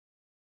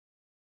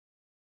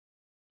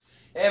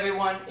Hey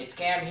everyone, it's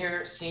Cam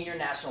here, Senior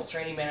National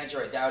Training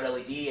Manager at Diode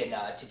LED,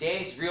 and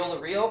today's Reel to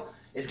Reel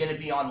is going to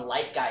be on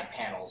light guide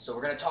panels. So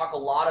we're going to talk a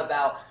lot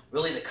about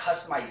really the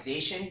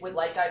customization with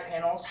light guide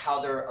panels, how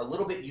they're a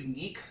little bit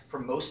unique for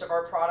most of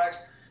our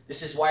products.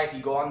 This is why if you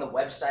go on the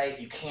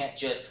website, you can't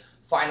just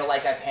find a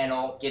light guide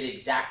panel, get an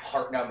exact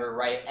part number,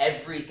 right?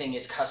 Everything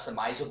is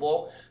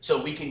customizable,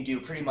 so we can do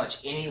pretty much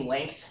any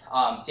length,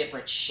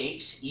 different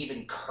shapes,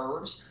 even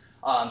curves.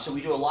 So we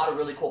do a lot of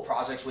really cool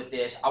projects with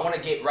this. I want to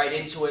get right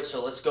into it,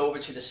 so let's go over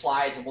to the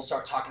slides and we'll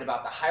start talking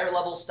about the higher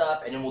level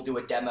stuff, and then we'll do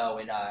a demo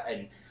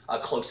and a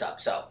close up.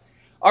 So,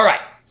 all right,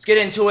 let's get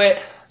into it.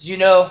 As you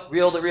know,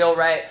 Reel to Reel,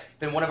 right?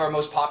 Been one of our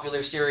most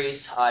popular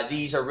series.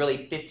 These are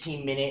really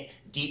 15-minute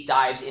deep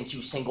dives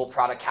into single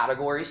product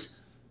categories.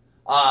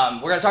 We're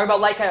going to talk about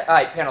light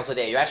panels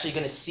today. You're actually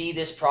going to see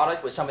this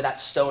product with some of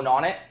that stone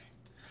on it.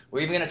 We're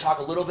even going to talk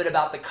a little bit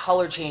about the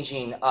color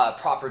changing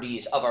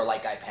properties of our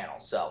light guide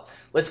panels. So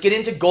let's get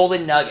into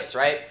golden nuggets,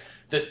 right?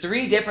 The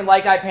three different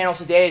light guide panels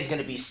today is going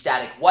to be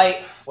static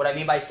white. What I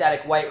mean by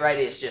static white, right,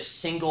 is just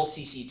single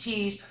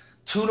CCTs,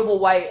 tunable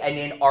white, and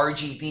then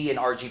RGB and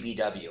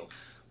RGBW.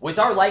 With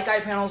our light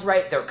guide panels,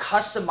 right, they're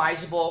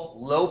customizable,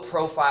 low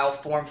profile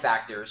form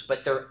factors,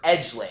 but they're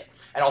edge lit.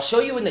 And I'll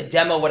show you in the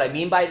demo what I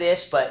mean by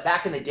this, but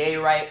back in the day,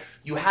 right,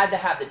 you had to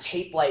have the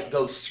tape light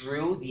go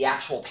through the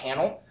actual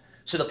panel.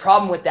 So the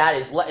problem with that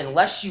is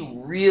unless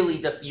you really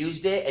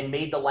diffused it and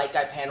made the light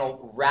guide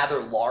panel rather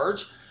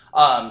large,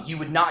 you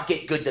would not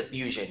get good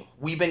diffusion.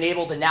 We've been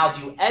able to now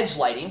do edge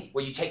lighting,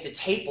 where you take the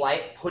tape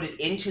light, put it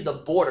into the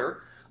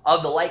border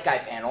of the light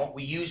guide panel.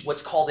 We use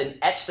what's called an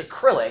etched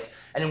acrylic,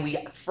 and then we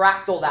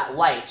fractal that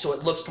light so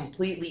it looks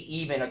completely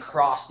even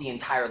across the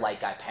entire light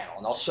guide panel.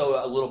 And I'll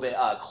show a little bit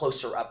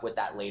closer up with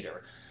that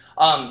later.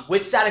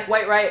 With static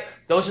white, right,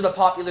 those are the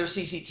popular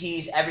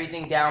CCTs,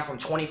 everything down from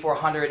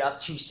 2400 up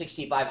to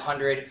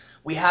 6500.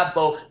 We have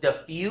both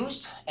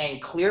diffused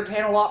and clear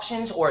panel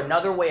options, or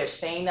another way of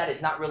saying that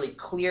is not really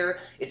clear,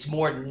 it's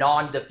more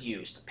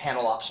non-diffused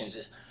panel options.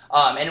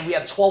 And then we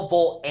have 12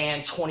 volt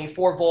and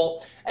 24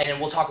 volt, and then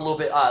we'll talk a little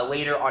bit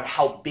later on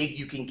how big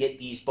you can get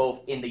these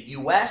both in the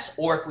US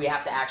or if we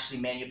have to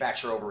actually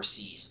manufacture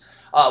overseas.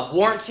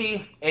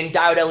 Warranty in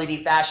Diode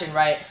LED fashion,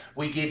 right?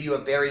 We give you a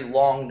very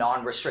long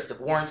non-restrictive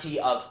warranty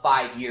of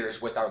 5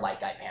 years with our light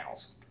guide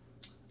panels.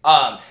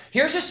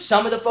 Here's just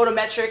some of the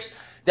photometrics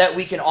that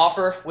we can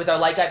offer with our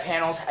light guide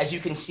panels. As you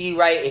can see,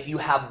 right, if you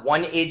have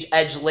one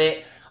edge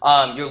lit,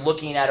 you're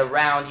looking at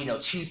around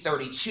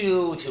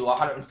 232 to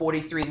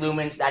 143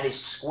 lumens. That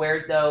is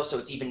squared though, so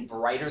it's even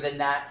brighter than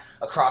that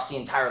across the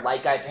entire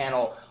light guide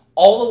panel,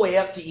 all the way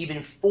up to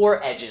even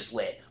 4 edges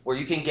lit, where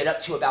you can get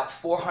up to about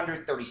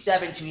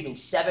 437 to even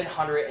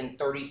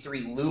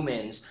 733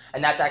 lumens,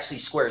 and that's actually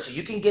squared. So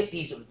you can get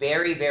these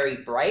very, very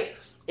bright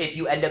if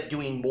you end up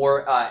doing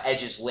more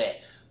edges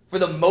lit. For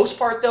the most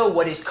part though,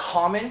 what is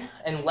common,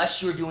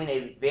 unless you're doing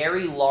a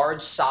very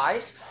large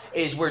size,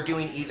 is we're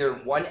doing either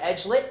 1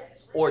 edge lit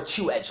or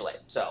 2 edge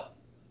lit. So,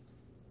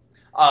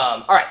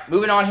 all right,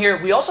 moving on here.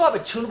 We also have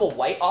a tunable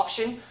white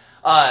option.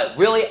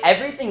 Really,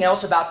 everything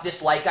else about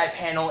this light guide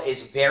panel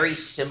is very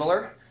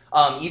similar.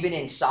 Even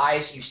in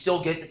size, you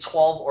still get the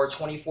 12 or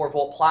 24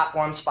 volt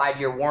platforms,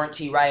 5-year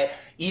warranty, right?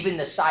 Even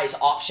the size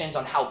options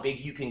on how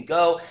big you can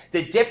go.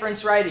 The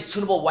difference, right, is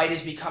tunable white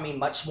is becoming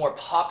much more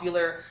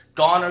popular.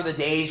 Gone are the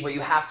days where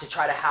you have to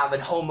try to have a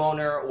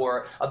homeowner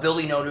or a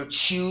building owner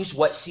choose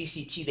what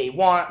CCT they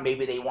want.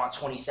 Maybe they want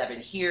 27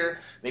 here,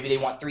 maybe they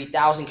want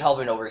 3000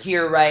 Kelvin over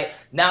here, right?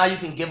 Now you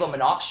can give them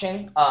an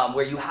option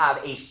where you have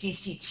a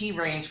CCT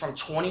range from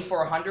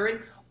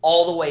 2400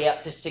 all the way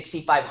up to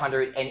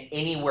 6500 and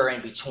anywhere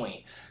in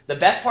between. The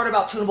best part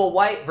about tunable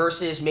white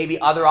versus maybe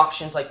other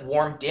options like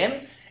warm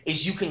dim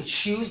is you can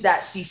choose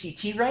that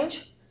CCT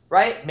range,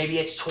 right? Maybe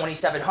it's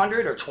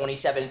 2700 or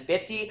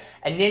 2750,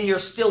 and then you're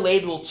still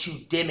able to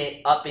dim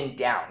it up and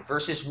down.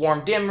 Versus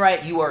warm dim,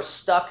 right? You are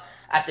stuck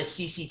at the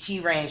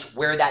CCT range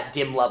where that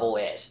dim level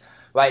is,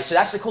 right? So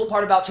that's the cool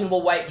part about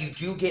tunable white. You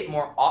do get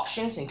more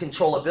options and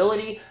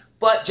controllability,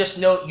 but just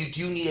note you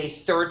do need a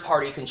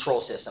third-party control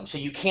system. So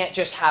you can't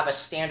just have a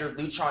standard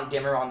Lutron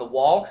dimmer on the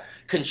wall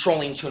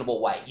controlling tunable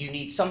white. You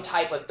need some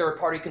type of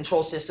third-party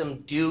control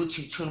system due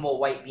to tunable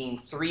white being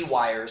 3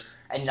 wires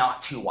and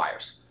not 2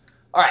 wires.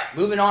 All right,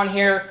 moving on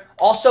here.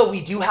 Also,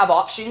 we do have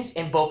options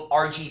in both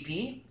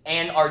RGB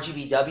and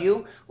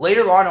RGBW.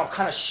 Later on, I'll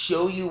kind of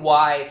show you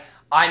why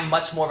I'm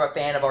much more of a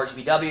fan of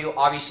RGBW.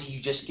 Obviously, you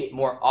just get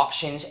more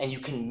options and you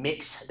can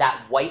mix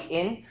that white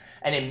in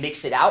and then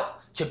mix it out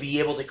to be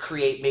able to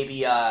create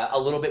maybe a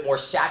little bit more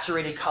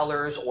saturated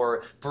colors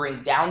or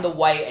bring down the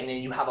white, and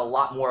then you have a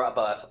lot more of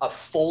a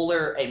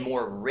fuller and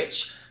more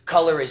rich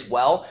color as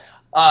well.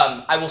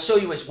 I will show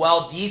you as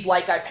well, these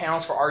light guide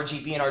panels for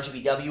RGB and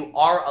RGBW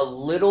are a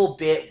little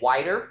bit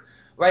wider,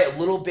 right? A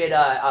little bit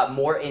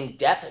more in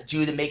depth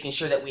due to making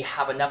sure that we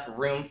have enough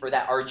room for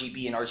that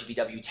RGB and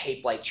RGBW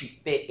tape light to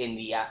fit in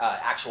the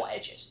actual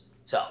edges.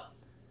 So,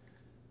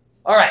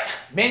 all right,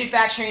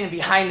 manufacturing and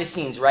behind the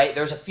scenes, right?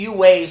 There's a few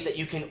ways that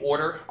you can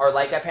order our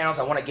light guide panels.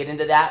 I want to get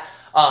into that.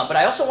 But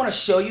I also want to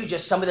show you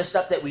just some of the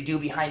stuff that we do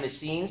behind the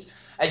scenes.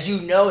 As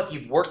you know, if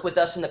you've worked with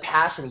us in the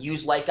past and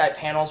used light guide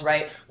panels,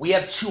 right, we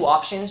have two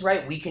options,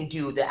 right? We can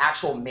do the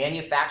actual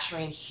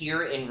manufacturing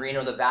here in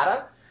Reno,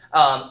 Nevada,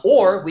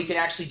 or we can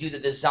actually do the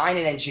design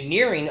and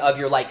engineering of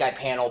your light guide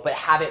panel, but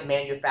have it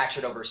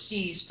manufactured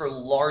overseas for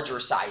larger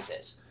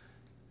sizes.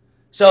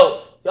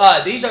 So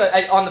these are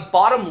on the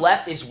bottom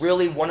left is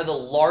really one of the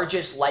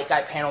largest light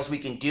guide panels we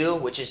can do,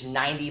 which is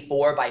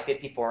 94 by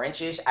 54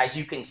 inches. As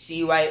you can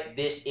see, right,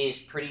 this is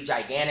pretty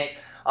gigantic.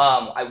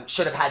 I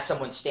should have had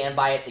someone stand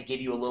by it to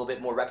give you a little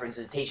bit more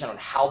representation on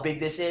how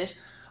big this is.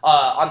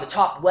 On the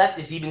top left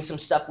is even some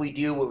stuff we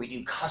do where we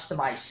do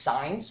customized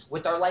signs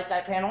with our light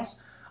guide panels.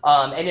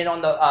 And then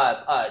on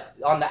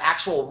the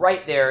actual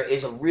right there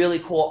is a really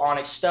cool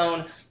onyx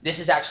stone. This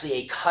is actually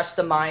a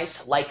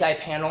customized light guide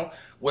panel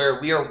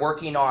where we are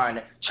working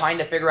on trying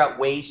to figure out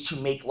ways to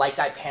make light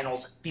guide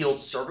panels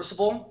field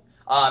serviceable.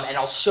 And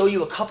I'll show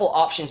you a couple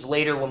options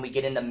later when we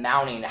get into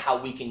mounting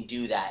how we can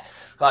do that.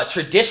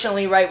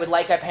 Traditionally, right, with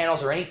light guide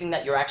panels or anything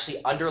that you're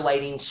actually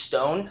underlighting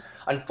stone,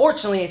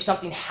 unfortunately, if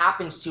something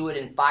happens to it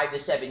in 5 to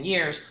 7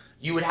 years,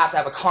 you would have to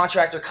have a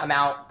contractor come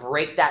out,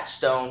 break that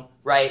stone,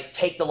 right,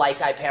 take the light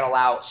guide panel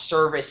out,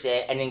 service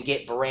it, and then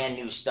get brand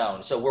new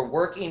stone. So we're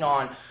working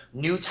on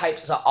new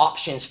types of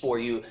options for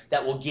you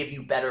that will give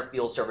you better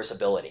field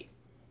serviceability.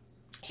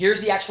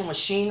 Here's the actual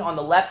machine on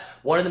the left,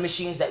 one of the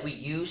machines that we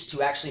use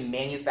to actually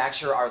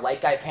manufacture our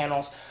light guide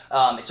panels.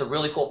 It's a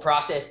really cool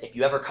process. If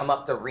you ever come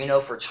up to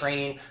Reno for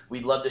training,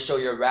 we'd love to show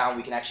you around.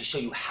 We can actually show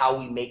you how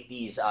we make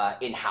these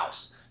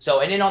in-house. So,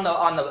 and then on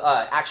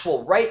the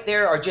actual right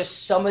there are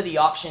just some of the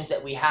options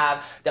that we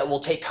have that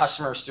we'll take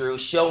customers through,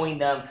 showing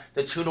them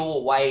the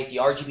tunable white, the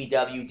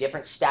RGBW,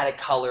 different static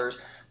colors,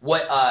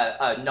 what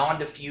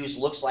non-diffused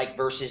looks like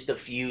versus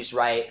diffused,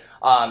 right?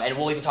 And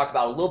we'll even talk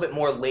about a little bit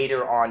more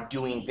later on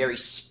doing very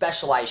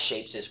specialized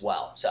shapes as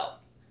well. So,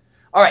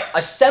 all right,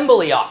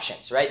 assembly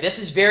options, right? This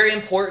is very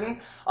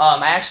important.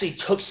 I actually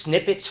took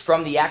snippets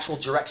from the actual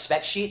direct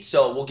spec sheet,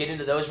 so we'll get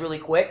into those really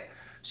quick.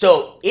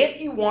 So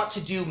if you want to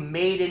do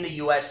made in the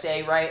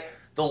USA, right,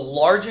 the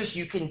largest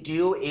you can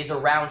do is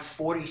around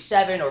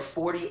 47 or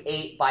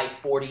 48 by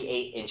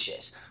 48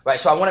 inches, right?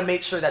 So I want to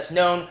make sure that's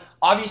known.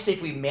 Obviously,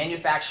 if we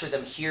manufacture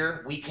them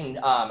here, we can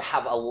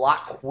have a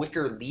lot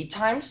quicker lead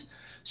times.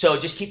 So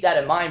just keep that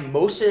in mind.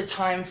 Most of the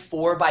time,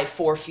 4 by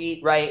 4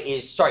 feet,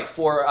 right,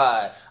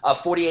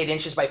 48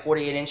 inches by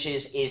 48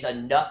 inches is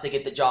enough to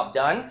get the job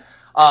done.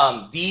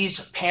 These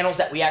panels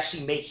that we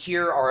actually make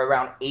here are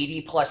around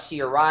 80 plus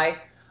CRI.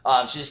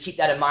 So just keep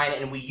that in mind,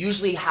 and we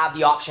usually have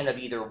the option of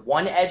either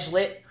 1 edge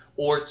lit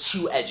or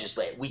 2 edges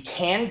lit. We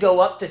can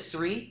go up to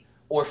 3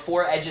 or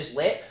 4 edges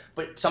lit,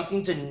 but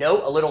something to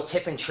note, a little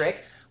tip and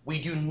trick,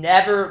 we do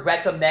never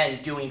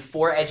recommend doing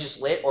 4 edges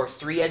lit or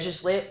 3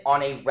 edges lit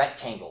on a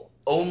rectangle,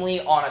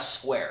 only on a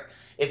square.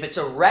 If it's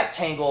a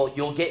rectangle,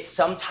 you'll get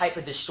some type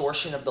of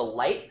distortion of the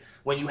light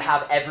when you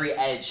have every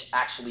edge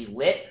actually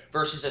lit,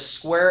 versus a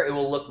square, it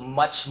will look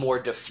much more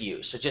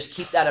diffused. So just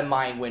keep that in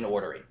mind when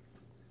ordering.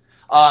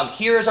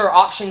 Here's our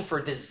option for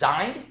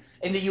designed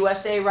in the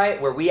USA, right,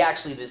 where we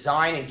actually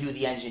design and do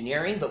the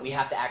engineering, but we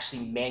have to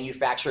actually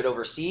manufacture it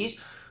overseas.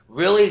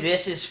 Really,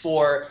 this is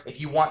for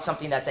if you want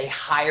something that's a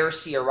higher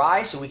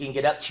CRI, so we can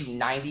get up to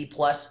 90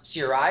 plus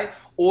CRI,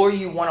 or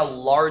you want a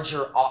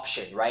larger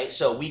option, right?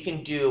 So we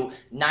can do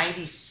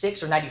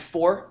 96 or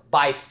 94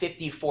 by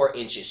 54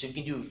 inches. So we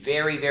can do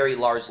very, very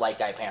large light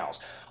guide panels.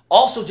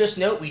 Also, just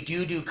note, we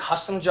do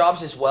custom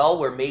jobs as well,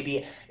 where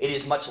maybe it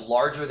is much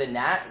larger than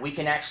that. We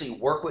can actually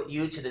work with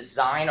you to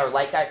design our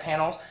light guide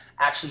panels,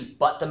 actually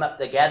butt them up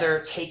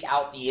together, take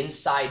out the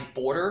inside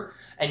border,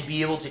 and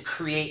be able to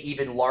create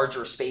even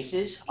larger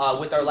spaces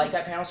with our light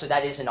guide panels. So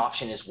that is an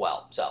option as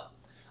well. So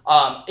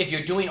if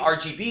you're doing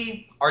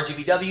RGB,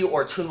 RGBW,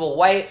 or tunable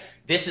white,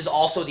 this is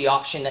also the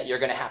option that you're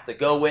going to have to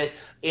go with.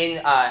 In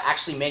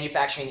actually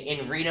manufacturing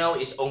in Reno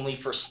is only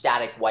for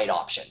static white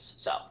options.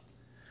 So,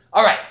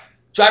 all right.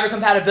 Driver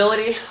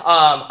compatibility,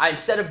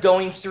 instead of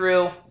going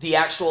through the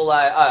actual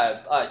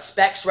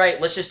specs, right,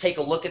 let's just take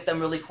a look at them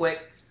really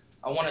quick.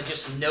 I want to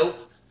just note,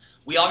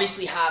 we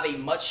obviously have a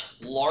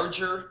much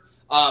larger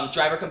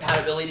driver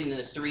compatibility than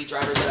the 3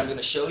 drivers that I'm going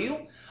to show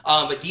you,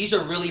 but these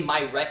are really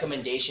my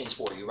recommendations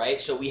for you, right?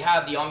 So we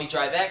have the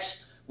OmniDrive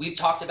X. We've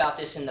talked about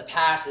this in the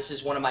past. This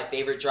is one of my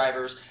favorite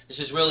drivers. This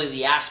is really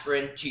the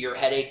aspirin to your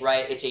headache,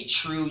 right? It's a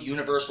true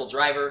universal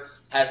driver.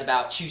 Has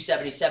about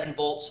 277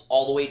 volts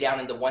all the way down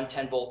into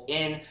 110 volt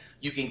in.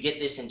 You can get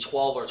this in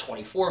 12 or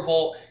 24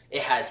 volt.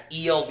 It has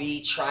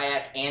ELV,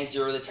 triac, and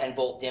 0 to 10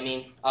 volt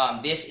dimming.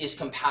 This is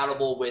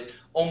compatible with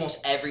almost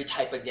every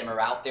type of dimmer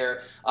out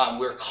there.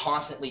 We're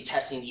constantly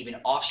testing even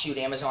offshoot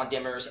Amazon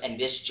dimmers, and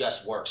this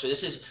just works. So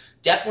this is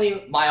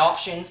definitely my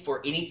option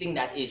for anything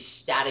that is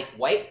static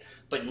white,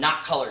 but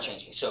not color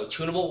changing. So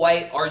tunable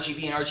white,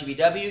 RGB, and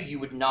RGBW, you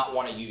would not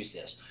want to use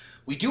this.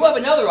 We do have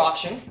another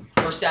option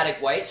for static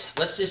whites.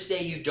 Let's just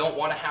say you don't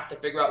want to have to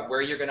figure out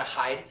where you're going to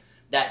hide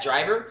that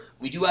driver.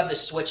 We do have the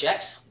Switch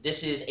X.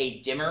 This is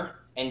a dimmer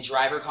and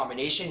driver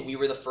combination. We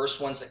were the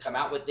first ones that come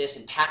out with this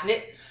and patent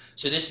it.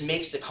 So this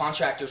makes the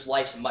contractor's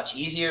life much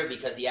easier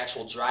because the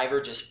actual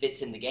driver just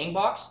fits in the gang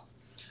box.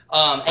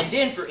 And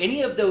then for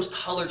any of those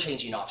color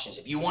changing options,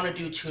 if you want to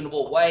do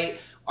tunable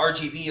white,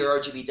 RGB or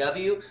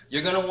RGBW,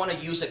 you're going to want to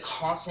use a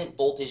constant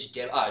voltage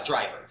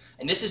driver.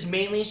 And this is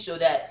mainly so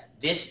that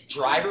this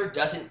driver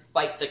doesn't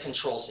fight the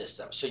control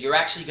system. So you're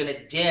actually going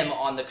to dim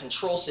on the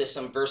control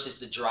system versus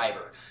the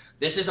driver.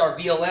 This is our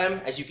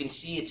VLM. As you can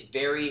see, it's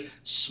very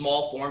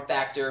small form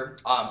factor.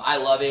 I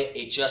love it.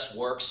 It just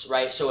works,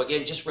 right? So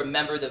again, just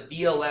remember the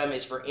VLM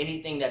is for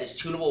anything that is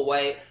tunable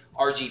white,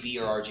 RGB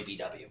or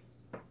RGBW.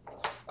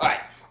 All right,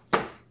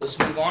 let's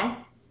move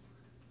on.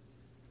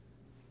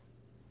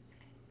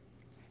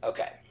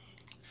 Okay.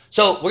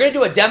 So we're going to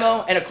do a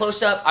demo and a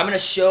close-up. I'm going to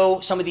show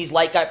some of these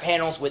light guide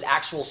panels with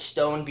actual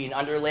stone being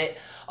underlit.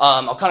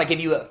 I'll kind of give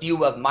you a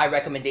few of my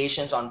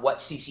recommendations on what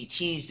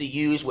CCTs to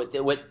use with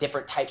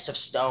different types of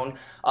stone,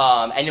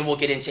 and then we'll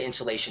get into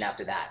insulation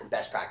after that and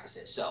best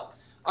practices. So,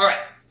 all right,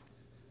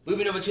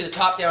 moving over to the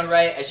top-down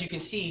right. As you can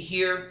see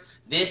here,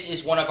 this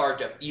is one of our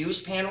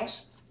diffused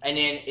panels, and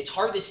then it's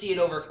hard to see it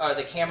over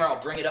the camera.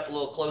 I'll bring it up a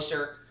little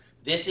closer.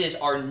 This is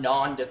our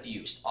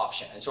non-diffused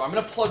option, and so I'm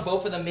going to plug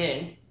both of them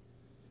in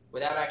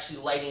without actually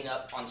lighting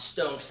up on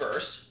stone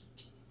first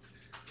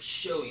to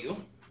show you.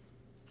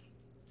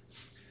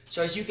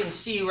 So as you can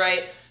see,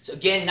 right, so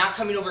again, not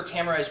coming over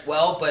camera as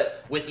well,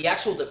 but with the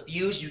actual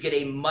diffuse, you get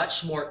a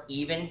much more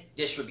even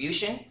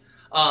distribution.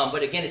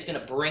 But again, it's going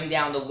to bring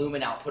down the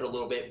lumen output a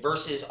little bit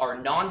versus our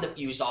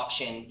non-diffused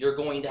option. You're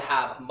going to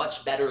have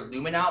much better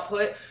lumen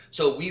output.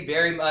 So we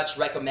very much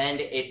recommend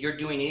if you're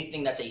doing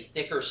anything that's a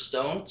thicker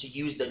stone to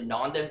use the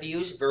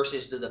non-diffused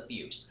versus the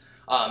diffused.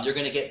 You're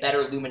going to get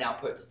better lumen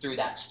output through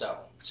that stone.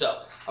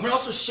 So I'm going to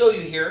also show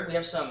you here, we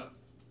have some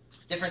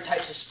different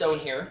types of stone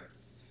here.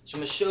 So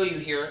I'm going to show you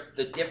here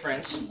the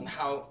difference in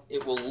how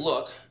it will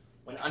look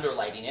when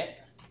underlighting it.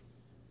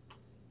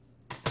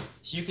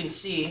 So you can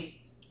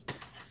see,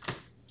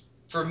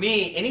 for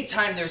me,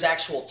 anytime there's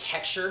actual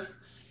texture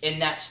in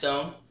that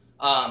stone,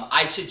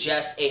 I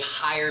suggest a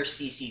higher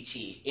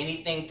CCT.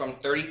 Anything from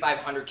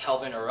 3,500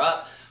 Kelvin or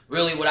up.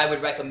 Really what I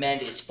would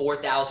recommend is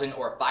 4,000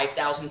 or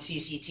 5,000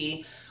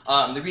 CCT.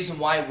 The reason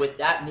why, with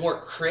that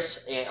more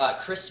crisp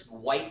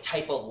white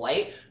type of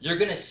light, you're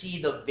going to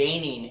see the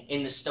veining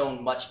in the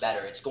stone much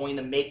better. It's going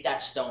to make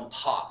that stone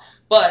pop.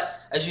 But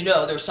as you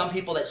know, there's some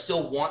people that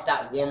still want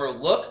that warmer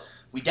look.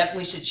 We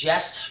definitely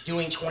suggest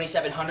doing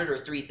 2,700 or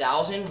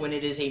 3,000 when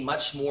it is a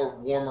much more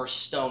warmer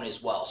stone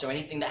as well. So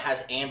anything that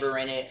has amber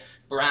in it,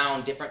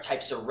 brown, different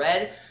types of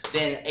red,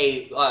 then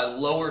a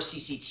lower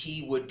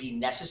CCT would be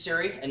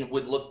necessary and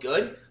would look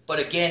good. But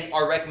again,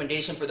 our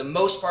recommendation for the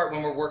most part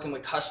when we're working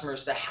with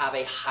customers to have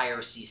a higher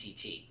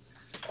CCT.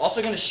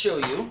 Also going to show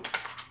you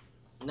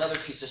another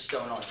piece of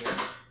stone on here.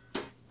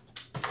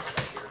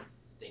 Right here.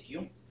 Thank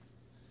you.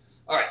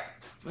 All right,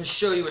 I'm going to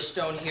show you a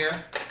stone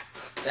here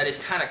that is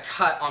kind of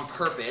cut on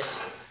purpose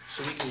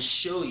so we can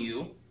show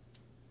you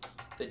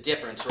the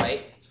difference,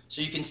 right?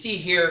 So you can see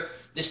here,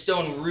 this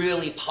stone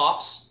really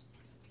pops.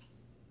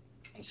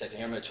 One second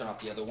here, I'm going to turn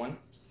off the other one.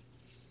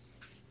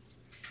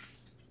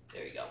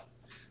 There you go.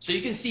 So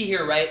you can see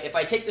here, right, if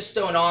I take the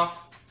stone off,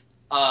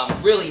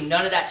 really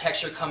none of that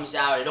texture comes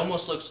out. It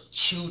almost looks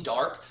too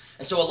dark.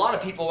 And so a lot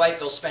of people, right,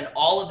 they'll spend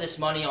all of this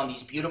money on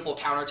these beautiful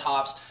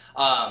countertops.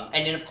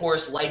 And then, of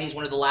course, lighting is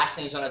one of the last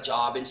things on a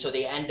job, and so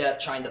they end up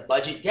trying to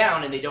budget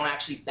down, and they don't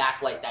actually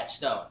backlight that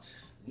stone.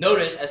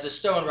 Notice, as the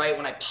stone, right,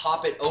 when I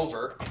pop it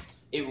over,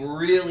 it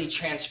really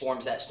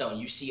transforms that stone.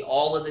 You see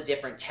all of the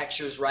different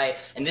textures, right?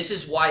 And this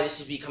is why this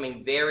is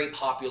becoming very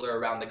popular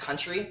around the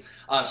country,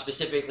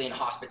 specifically in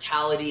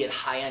hospitality and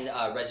high-end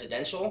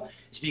residential.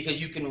 It's because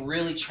you can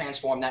really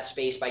transform that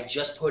space by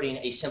just putting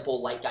a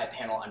simple light guide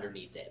panel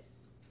underneath it.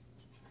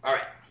 All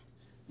right,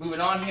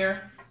 moving on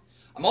here.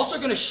 I'm also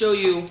going to show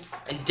you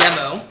and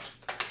demo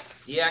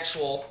the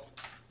actual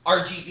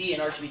RGB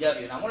and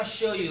RGBW, and I want to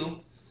show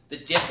you the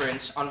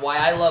difference on why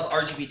I love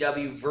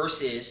RGBW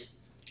versus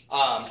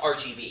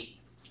RGB.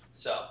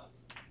 So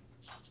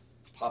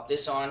pop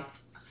this on.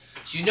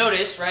 So you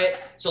notice, right,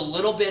 it's a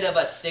little bit of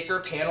a thicker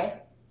panel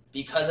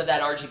because of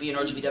that RGB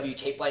and RGBW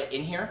tape light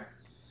in here.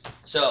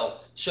 So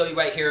show you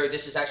right here,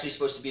 this is actually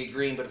supposed to be a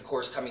green, but of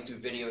course coming through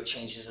video it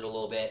changes it a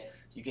little bit.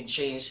 You can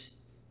change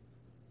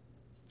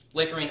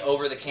flickering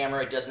over the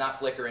camera. It does not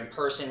flicker in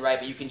person, right?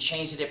 But you can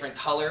change the different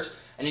colors,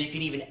 and then you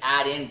can even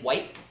add in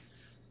white,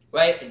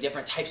 right? And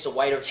different types of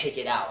white or take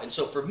it out. And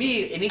so for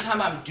me,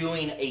 anytime I'm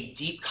doing a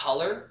deep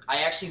color, I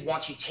actually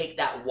want to take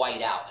that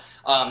white out.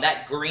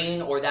 That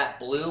green or that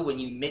blue, when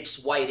you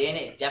mix white in,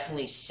 it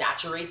definitely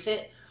saturates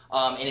it.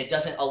 And it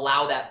doesn't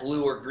allow that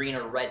blue or green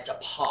or red to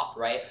pop,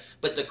 right?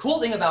 But the cool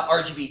thing about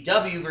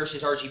RGBW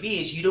versus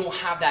RGB is you don't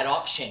have that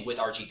option with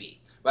RGB.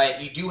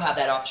 Right, you do have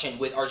that option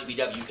with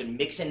RGBW. You can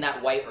mix in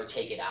that white or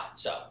take it out.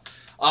 So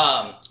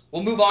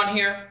we'll move on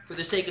here for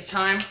the sake of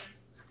time.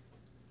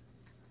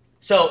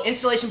 So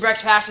installation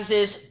best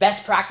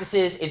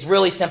practices is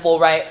really simple,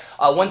 right?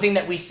 One thing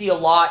that we see a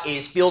lot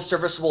is field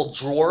serviceable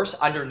drawers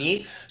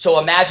underneath. So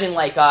imagine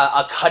like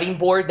a cutting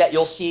board that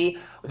you'll see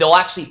they'll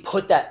actually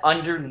put that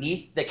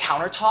underneath the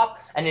countertop,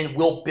 and then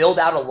we'll build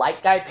out a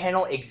light guide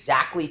panel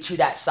exactly to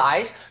that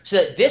size, so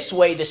that this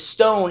way the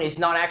stone is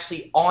not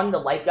actually on the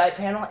light guide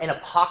panel and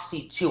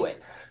epoxy to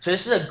it. So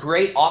this is a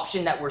great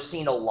option that we're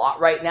seeing a lot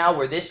right now,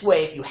 where this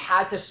way, if you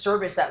had to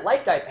service that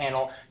light guide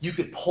panel, you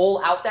could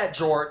pull out that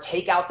drawer,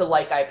 take out the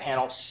light guide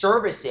panel,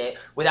 service it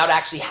without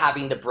actually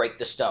having to break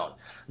the stone.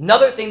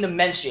 Another thing to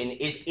mention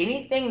is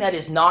anything that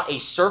is not a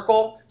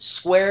circle,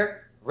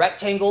 square,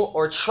 rectangle,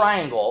 or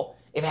triangle,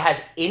 if it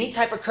has any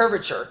type of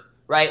curvature,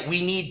 right,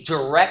 we need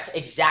direct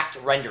exact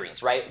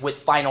renderings, right, with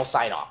final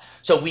sign off.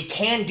 So we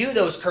can do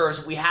those curves,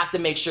 but we have to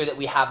make sure that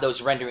we have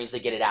those renderings to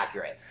get it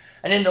accurate.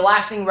 And then the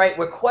last thing, right,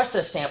 request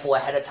a sample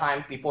ahead of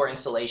time before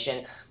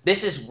installation.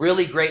 This is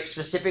really great,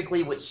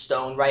 specifically with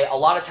stone, right? A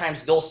lot of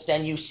times they'll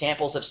send you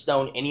samples of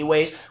stone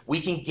anyways.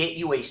 We can get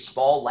you a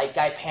small light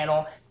guide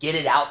panel, get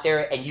it out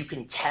there, and you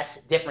can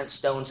test different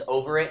stones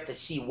over it to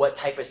see what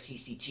type of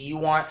CCT you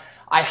want.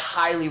 I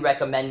highly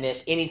recommend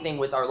this, anything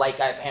with our light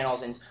guide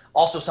panels and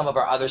also some of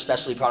our other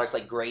specialty products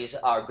like Graze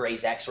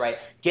X, right?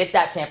 Get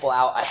that sample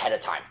out ahead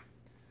of time.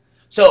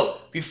 So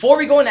before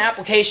we go into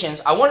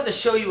applications, I wanted to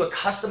show you a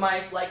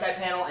customized light guide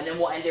panel, and then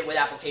we'll end it with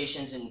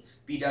applications and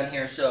be done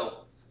here.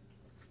 So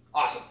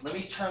awesome. Let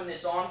me turn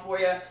this on for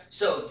you.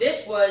 So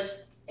this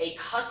was a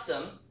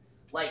custom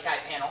light guide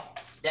panel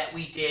that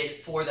we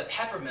did for the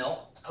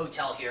Peppermill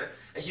Hotel here.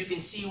 As you can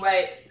see,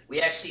 right,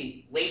 we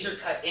actually laser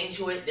cut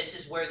into it. This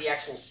is where the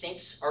actual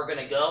sinks are going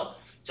to go.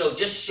 So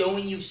just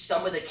showing you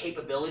some of the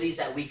capabilities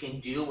that we can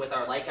do with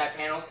our light guide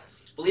panels.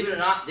 Believe it or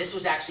not, this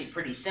was actually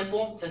pretty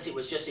simple since it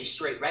was just a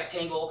straight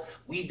rectangle.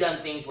 We've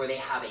done things where they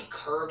have a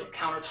curved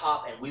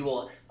countertop, and we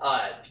will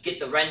get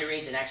the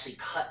renderings and actually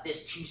cut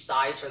this to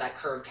size for that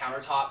curved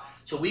countertop.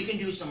 So we can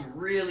do some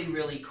really,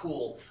 really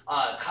cool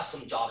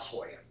custom jobs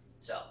for you.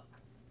 So,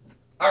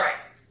 all right.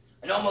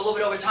 I know I'm a little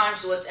bit over time,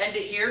 so let's end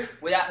it here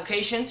with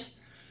applications.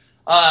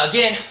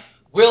 Again,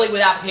 really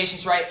with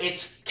applications, right,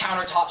 it's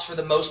countertops for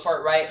the most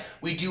part, right?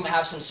 We do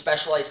have some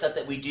specialized stuff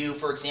that we do.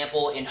 For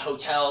example, in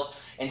hotels,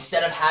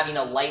 instead of having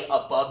a light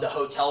above the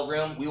hotel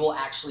room, we will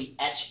actually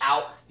etch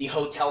out the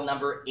hotel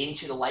number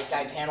into the light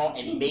guide panel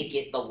and make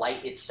it the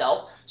light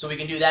itself. So we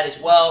can do that as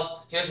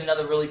well. Here's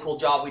another really cool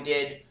job we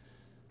did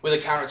with a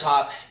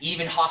countertop.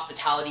 Even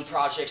hospitality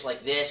projects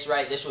like this,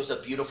 right? This was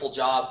a beautiful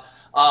job.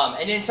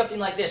 And then something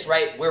like this,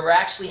 right, where we're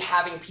actually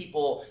having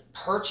people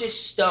purchase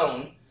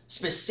stone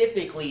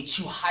specifically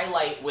to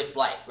highlight with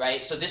light,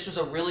 right? So this was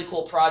a really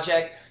cool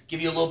project. Give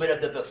you a little bit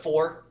of the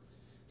before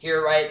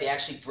here, right? They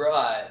actually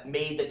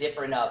made the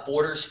different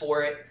borders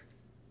for it.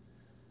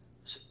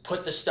 So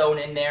put the stone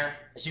in there.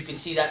 As you can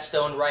see, that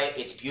stone, right,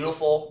 it's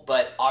beautiful,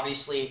 but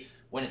obviously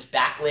when it's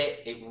backlit,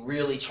 it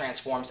really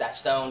transforms that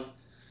stone.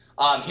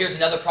 Here's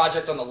another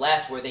project on the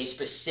left where they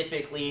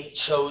specifically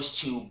chose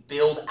to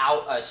build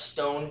out a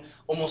stone,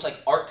 almost like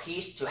art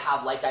piece, to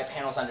have light guide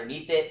panels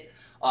underneath it,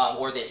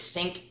 or this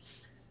sink.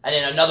 And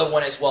then another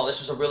one as well. This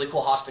was a really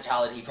cool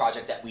hospitality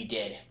project that we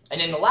did. And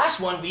then the last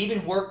one, we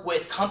even work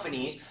with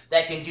companies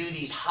that can do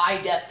these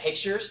high-def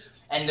pictures,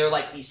 and they're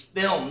like these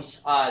films,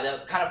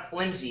 they're kind of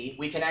flimsy.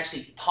 We can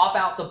actually pop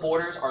out the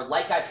borders. Our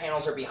light guide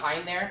panels are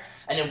behind there,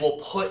 and then we'll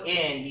put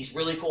in these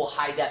really cool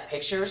high-def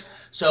pictures.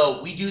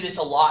 So we do this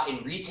a lot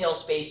in retail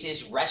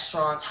spaces,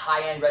 restaurants,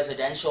 high-end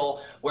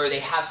residential, where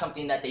they have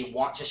something that they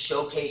want to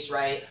showcase,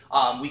 right?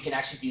 We can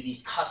actually do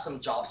these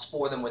custom jobs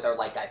for them with our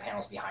light guide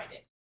panels behind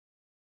it.